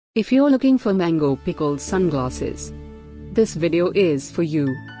If you're looking for mango pickles sunglasses, this video is for you.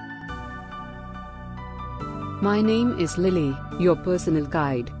 My name is Lily, your personal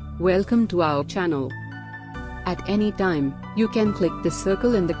guide. Welcome to our channel. At any time, you can click the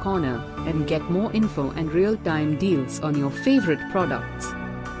circle in the corner and get more info and real-time deals on your favorite products.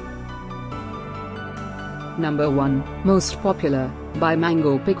 Number 1, Most Popular, by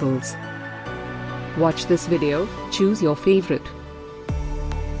Mango Pickles. Watch this video, choose your favorite.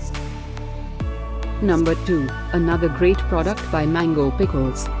 Number 2, another great product by Mango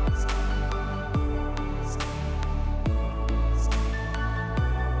Pickles.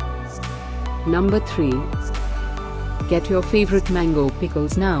 Number 3. Get your favorite mango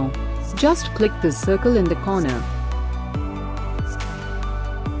pickles now. Just click the circle in the corner.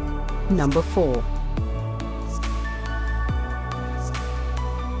 Number 4.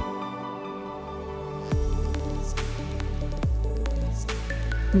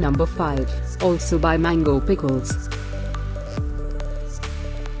 Number 5, also by Mango Pickles.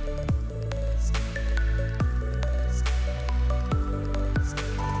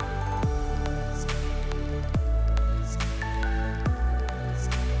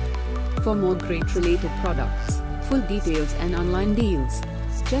 For more great related products, full details and online deals,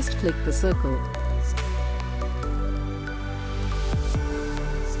 just click the circle.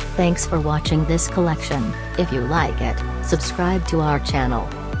 Thanks for watching this collection. If you like it, subscribe to our channel.